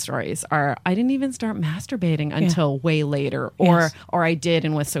women's stories are, I didn't even start masturbating until way later, or I did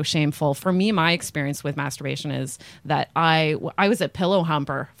and was so shameful. For me, my experience with masturbation is that I was a pillow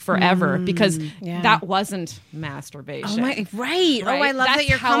humper forever because that wasn't masturbation. Right. Oh, I love that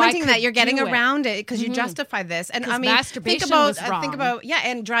you're commenting that you're getting around it because you justify this. And I mean, masturbation was wrong. Think about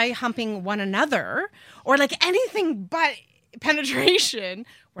and dry humping one another, or like anything but penetration.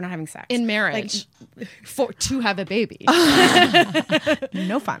 We're not having sex in marriage to have a baby.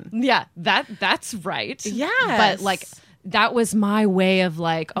 No fun. Yeah, that's right. Yeah, but that was my way of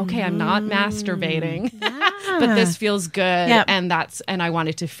okay, I'm not masturbating, but this feels good, and I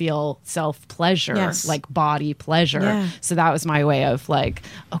wanted to feel self pleasure, like body pleasure. Yeah. So that was my way of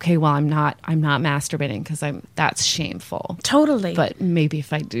okay, well, I'm not masturbating because that's shameful. Totally. But maybe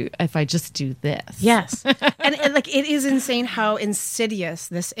if I just do this, yes, and it is insane how insidious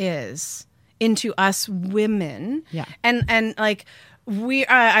this is into us women. Yeah, and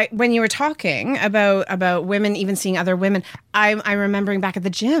when you were talking about women even seeing other women, I'm remembering back at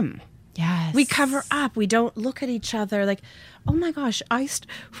the gym. Yes. We cover up. We don't look at each other like, oh my gosh,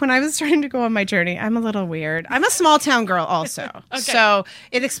 when I was starting to go on my journey, I'm a little weird. I'm a small town girl also. So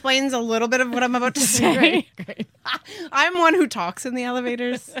it explains a little bit of what I'm about to say. Great. I'm one who talks in the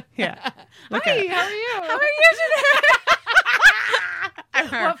elevators. Yeah. Hi, how are you? How are you today? I'm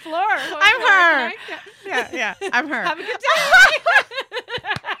her. What floor? I'm her. Yeah, I'm her. Have a good day.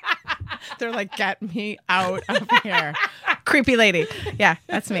 They're like, get me out of here. Creepy lady. Yeah,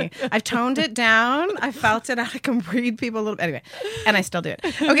 that's me. I've toned it down. I felt it. I can read people a little bit. Anyway, and I still do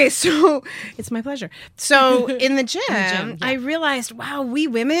it. Okay, so it's my pleasure. So in the gym, I realized, wow, we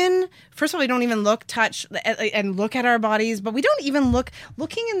women, first of all, we don't even touch, and look at our bodies, but we don't even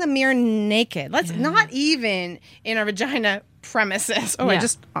looking in the mirror naked. Let's not even in our vagina premises. I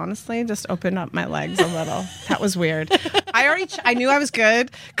honestly opened up my legs a little. That was weird. I knew I was good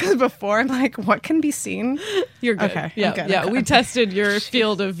because before I'm like, what can be seen? You're good. Okay. Yeah. I'm good. Yeah. We tested your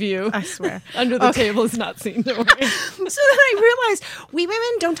field of view. I swear. Under the table is not seen. Don't worry. So then I realized we women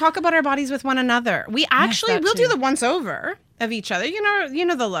don't talk about our bodies with one another. We actually we'll do the once over of each other. You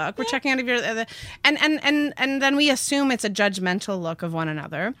know the look. We're checking out if you're and then we assume it's a judgmental look of one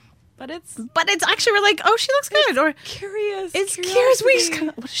another. But it's actually, we're like, oh, she looks good. Or curious. It's curious. We just kind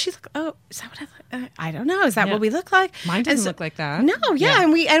of, what does she look? Oh, is that what I look? I don't know. Is that what we look like? Mine doesn't look like that. No,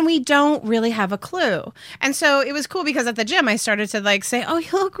 and we don't really have a clue. And so it was cool because at the gym I started to like say, oh,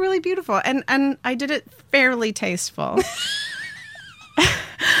 you look really beautiful, and I did it fairly tasteful.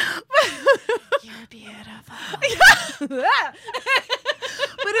 You're beautiful.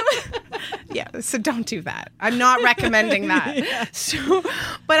 So don't do that. I'm not recommending that. So,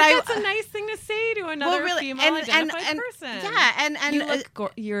 but that's a nice thing to say to another female identified person. Yeah, and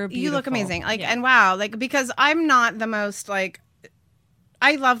you're beautiful. You look amazing. And wow, because I'm not the most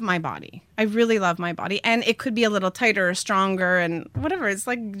I love my body. I really love my body, and it could be a little tighter or stronger and whatever. It's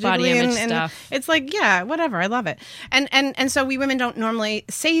like body image stuff. It's like whatever. I love it, and so we women don't normally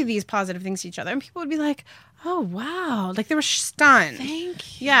say these positive things to each other, and people would be like, "Oh wow!" Like they were stunned.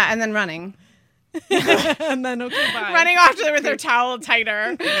 Thank you. Yeah, and then running. And then bye. Running after with their towel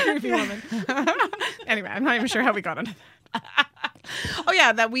tighter. Creepy woman. Anyway, I'm not even sure how we got into that. Oh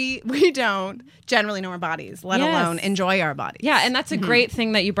yeah, that we don't generally know our bodies, let alone enjoy our bodies. Yeah, and that's a great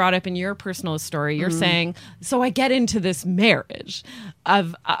thing that you brought up in your personal story. You're saying, so I get into this marriage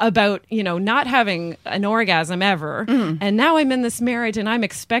about not having an orgasm ever, and now I'm in this marriage and I'm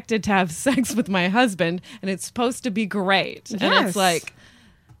expected to have sex with my husband, and it's supposed to be great. Yes. And it's like,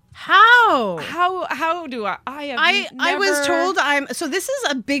 how do I I was told so this is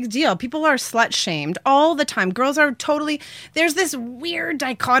a big deal. People are slut shamed all the time. Girls are there's this weird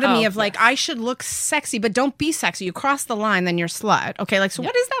dichotomy of I should look sexy, but don't be sexy. You cross the line, then you're slut. Okay,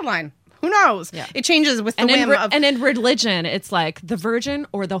 what is that line? Who knows? Yeah. It changes with the whim of... And in religion, it's like the virgin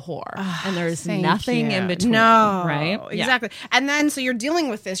or the whore. And there's nothing in between. No. Right? Exactly. Yeah. And then, so you're dealing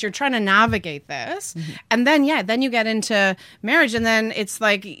with this. You're trying to navigate this. And then, then you get into marriage. And then it's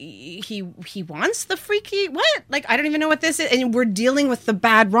like, he wants the freaky... What? I don't even know what this is. And we're dealing with the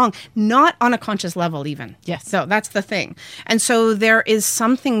bad wrong. Not on a conscious level, even. Yes. So that's the thing. And so there is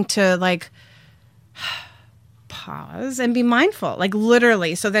something to, pause and be mindful,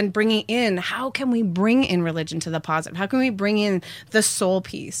 literally. So then bringing in, how can we bring in religion to the positive? How can we bring in the soul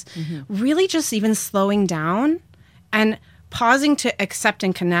piece? Really just even slowing down and pausing to accept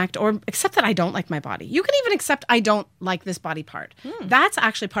and connect, or accept that I don't like my body. You can even accept I don't like this body part. That's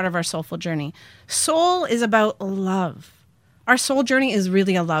actually part of our soulful journey. Soul is about love. Our soul journey is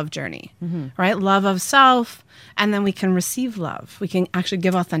really a love journey, right? Love of self, and then we can receive love. We can actually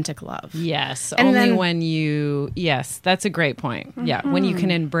give authentic love. Yes, and only when yes, that's a great point. Yeah, when you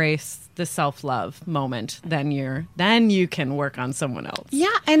can embrace the self-love moment, then you can work on someone else.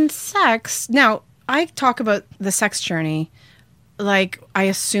 Yeah, and sex. Now, I talk about the sex journey I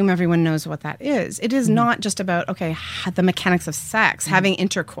assume everyone knows what that is. It is not just about, the mechanics of sex, having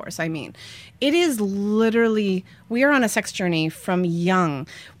intercourse, It is literally, we are on a sex journey from young.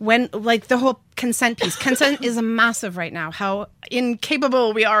 When, the whole consent piece. Consent is massive right now. How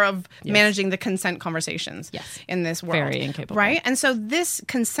incapable we are of managing the consent conversations in this world. Very incapable. Right? And so this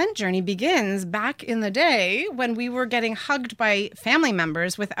consent journey begins back in the day when we were getting hugged by family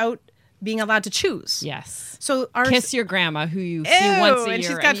members without being allowed to choose. Yes. So kiss your grandma who you see once a year. And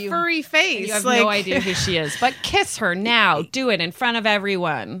she's got furry face. And you have no idea who she is. But kiss her now. Do it in front of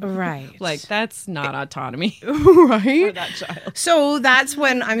everyone. Right. That's not autonomy. Right. For that child. So that's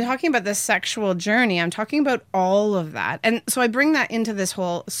when I'm talking about the sexual journey. I'm talking about all of that. And so I bring that into this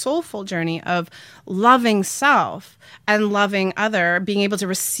whole soulful journey of loving self and loving other, being able to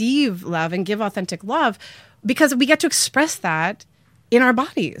receive love and give authentic love, because we get to express that in our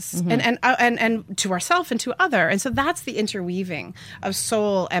bodies and to ourselves and to other. And so that's the interweaving of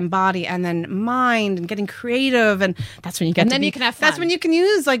soul and body and then mind and getting creative. And that's when you get you can have fun. That's when you can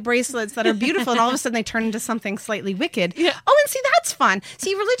use like bracelets that are beautiful and all of a sudden they turn into something slightly wicked. Yeah. Oh, and see, that's fun.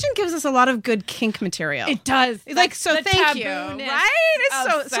 See, religion gives us a lot of good kink material. It does. Like, so thank you. Right?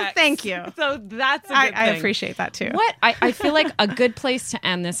 It's so thank you. So that's a good thing. I appreciate that too. What I feel like a good place to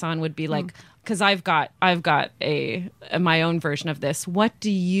end this on would be like, because I've got my own version of this. What do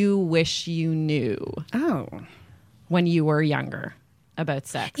you wish you knew? When you were younger about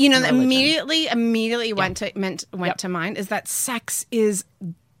sex? You know, immediately went to mind is that sex is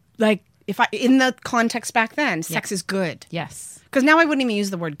like, in the context back then, sex is good. Yes. Because now I wouldn't even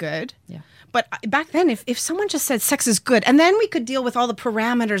use the word good. Yeah. But back then, if someone just said sex is good, and then we could deal with all the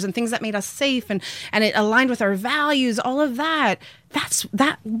parameters and things that made us safe and it aligned with our values, all of that,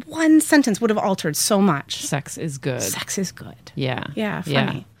 that one sentence would have altered so much. Sex is good. Sex is good. Yeah. Yeah,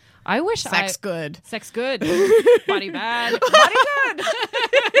 funny. Yeah. I wish Sex good. Sex good. Body bad. Body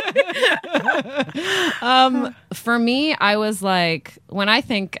good. For me, I was like, when I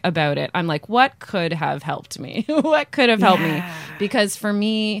think about it, I'm like, what could have helped me? What could have helped me? Because for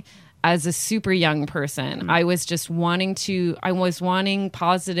me, as a super young person, I was just wanting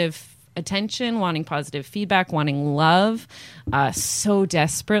positive attention, wanting positive feedback, wanting love so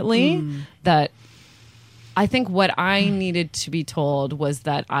desperately that I think what I needed to be told was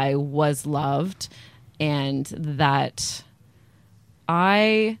that I was loved and that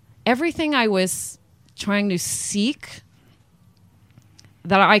everything I was trying to seek,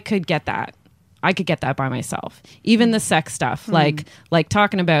 that I could get that. I could get that by myself. Even the sex stuff, like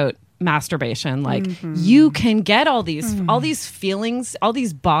talking about masturbation, like you can get all these feelings, all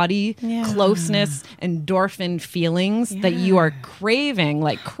these body closeness, endorphin feelings that you are craving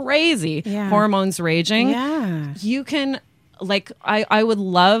like crazy, hormones raging. You can, like, I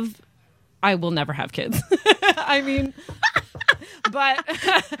will never have kids. I mean, but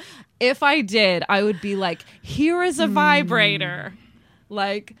if I did, I would be like, here is a vibrator,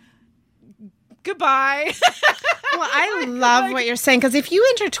 like, goodbye. Well, I love what you're saying, because if you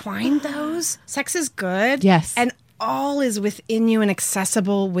intertwine those, sex is good. Yes. And all is within you and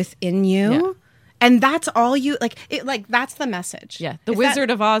accessible within you. Yeah. And that's all you, that's the message. Yeah. The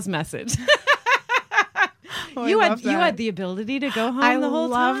Wizard of Oz message. Oh, you had the ability to go home the whole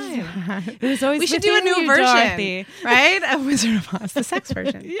time. That. It was always we should do a new version, Dorothy. Right? A Wizard of Oz, the sex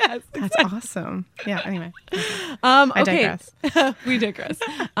version. Yes, that's awesome. Yeah. Anyway, I digress. We digress.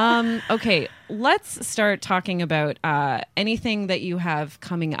 Okay, let's start talking about anything that you have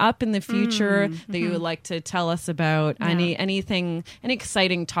coming up in the future that you would like to tell us about. Any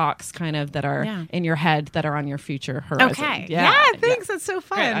exciting talks, kind of, that are in your head that are on your future horizon. Okay. Yeah. Thanks. That's so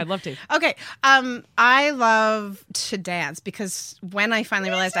fun. Great. I'd love to. Okay. I love to dance, because when I finally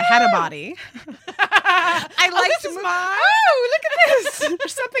realized I had a body, I liked to move. Oh, look at this.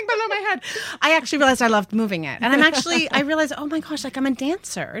 There's something below my head. I actually realized I loved moving it. And I realized, oh my gosh, like, I'm a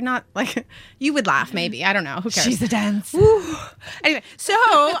dancer. Not like, you would laugh maybe. I don't know. Who cares? She's a dancer. Anyway, so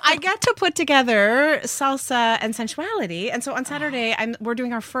I get to put together salsa and sensuality. And so on Saturday, we're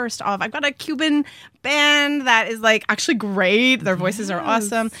doing our first of, I've got a Cuban band that is like actually great. Their voices are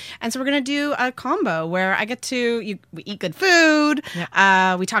awesome. And so we're going to do a combo where I get to, we eat good food.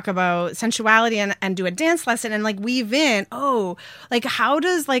 Yep. We talk about sensuality and do a dance lesson and like weave in, like how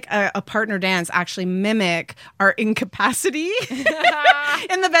does like a partner dance actually mimic our incapacity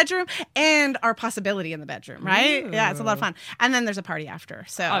in the bedroom and our possibility in the bedroom, right? Ooh. Yeah, it's a lot of fun. And then there's a party after.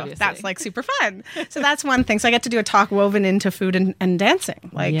 So obviously, that's like super fun. So that's one thing. So I get to do a talk woven into food and dancing,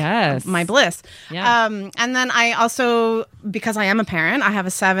 like my bliss. Yeah. And then I also, because I am a parent, I have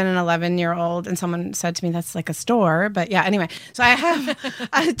a 7 and 11-year-old, and someone said to me that's like a store, but yeah, anyway. So I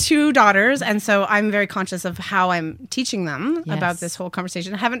have 2 daughters, and so I'm very conscious of how I'm teaching them about this whole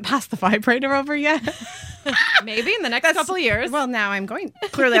conversation. I haven't passed the vibrator over yet. Maybe in the next couple of years. Well, now I'm going.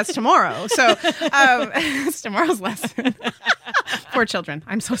 Clearly, that's tomorrow. So it's tomorrow's lesson. Poor children.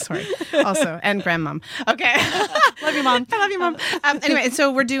 I'm so sorry. Also, and grandmom. Okay. Love you, Mom. I love you, Mom. Anyway,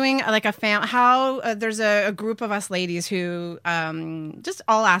 so we're doing like a there's a group of us ladies who just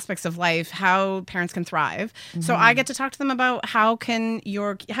all aspects of life, how parents can thrive. Mm-hmm. So I get to talk to them about how can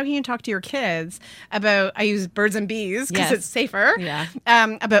you talk to your kids about, I use birds and bees because it's safer. Yeah.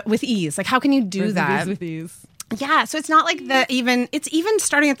 About with ease. Like how can you do birds that? And bees with ease. Yeah. So it's not like it's even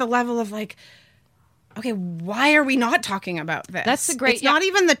starting at the level of like, okay, why are we not talking about this? That's a great. It's not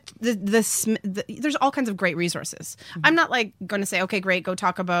even the. There's all kinds of great resources. I'm not like going to say, okay, great, go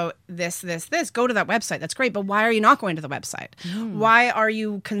talk about this. Go to that website. That's great, but why are you not going to the website? Why are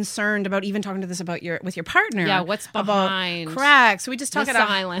you concerned about even talking to this about with your partner? Yeah, what's behind cracks? So we just talk the about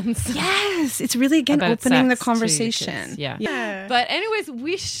silence. Yes, it's really again About opening the sex to conversation. kids. Yeah. But anyways,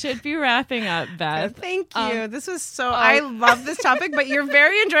 we should be wrapping up, Beth. Thank you. This was I love this topic, but you're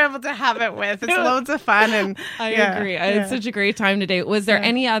very enjoyable to have it with. It's loads of fun, and I agree. I had such a great time today. Was there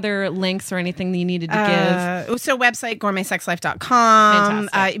any other links or anything that you needed to give? So website, gourmetsexlife.com.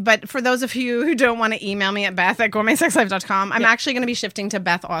 Fantastic. But for those of you who don't want to email me at beth@gourmetsexlife.com, I'm actually going to be shifting to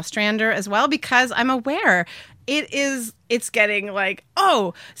Beth Ostrander as well, because I'm aware it's getting like,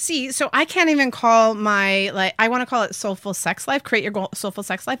 so I can't even call I want to call it Soulful Sex Life, create your soulful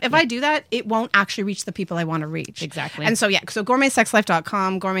sex life. If I do that, it won't actually reach the people I want to reach. Exactly. And so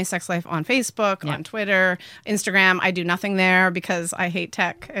gourmetsexlife.com, Gourmet Sex Life on Facebook, on Twitter, Instagram. I do nothing there because I hate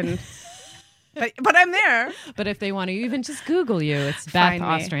tech and but I'm there. But if they want to even just Google you, it's Beth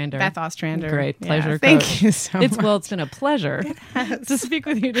Ostrander. Beth Ostrander. Great pleasure. Thank you so much. Well, it's been a pleasure to speak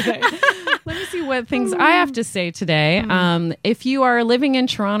with you today. Let me see what things I have to say today. If you are living in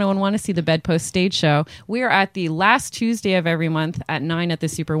Toronto and want to see the Bedpost stage show, we are at the last Tuesday of every month at 9 at the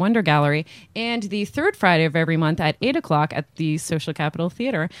Super Wonder Gallery, and the third Friday of every month at 8 o'clock at the Social Capital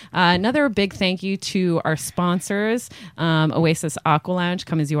Theatre. Another big thank you to our sponsors, Oasis Aqua Lounge,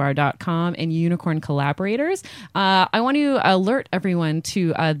 comeasyouare.com, and Unicorn Collaborators. I want to alert everyone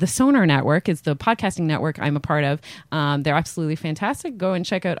to the Sonar Network. It's the podcasting network I'm a part of. They're absolutely fantastic. Go and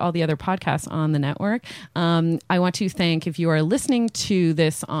check out all the other podcasts on the network. I want to thank, if you are listening to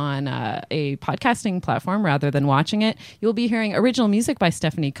this on a podcasting platform rather than watching it, you'll be hearing original music by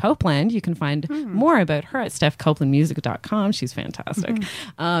Stephanie Copeland. You can find more about her at stephcopelandmusic.com. She's fantastic.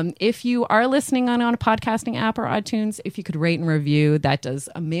 If you are listening on a podcasting app or iTunes, if you could rate and review, that does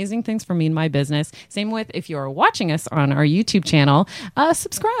amazing things for me and my business. Same with if you're watching us on our YouTube channel,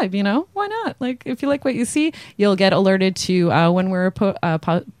 subscribe, why not? Like, if you like what you see, you'll get alerted to when we're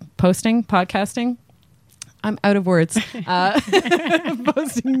posting, podcasting. I'm out of words.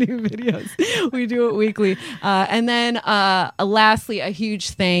 Posting new videos. We do it weekly. And then lastly, a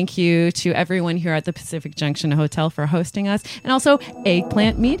huge thank you to everyone here at the Pacific Junction Hotel for hosting us. And also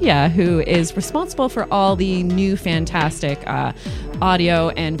Eggplant Media, who is responsible for all the new fantastic audio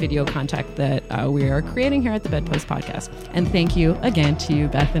and video content that we are creating here at the Bedpost Podcast. And thank you again to you,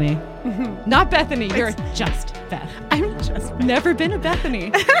 Bethany. Not Bethany, you're just Beth. I'm just Beth. Never been a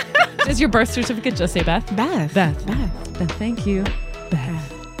Bethany. Does your birth certificate just say Beth? Beth. Beth, thank you.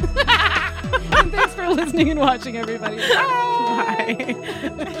 Beth. And thanks for listening and watching, everybody. Bye.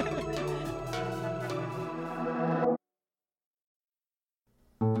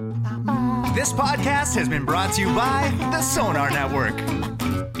 This podcast has been brought to you by the Sonar Network.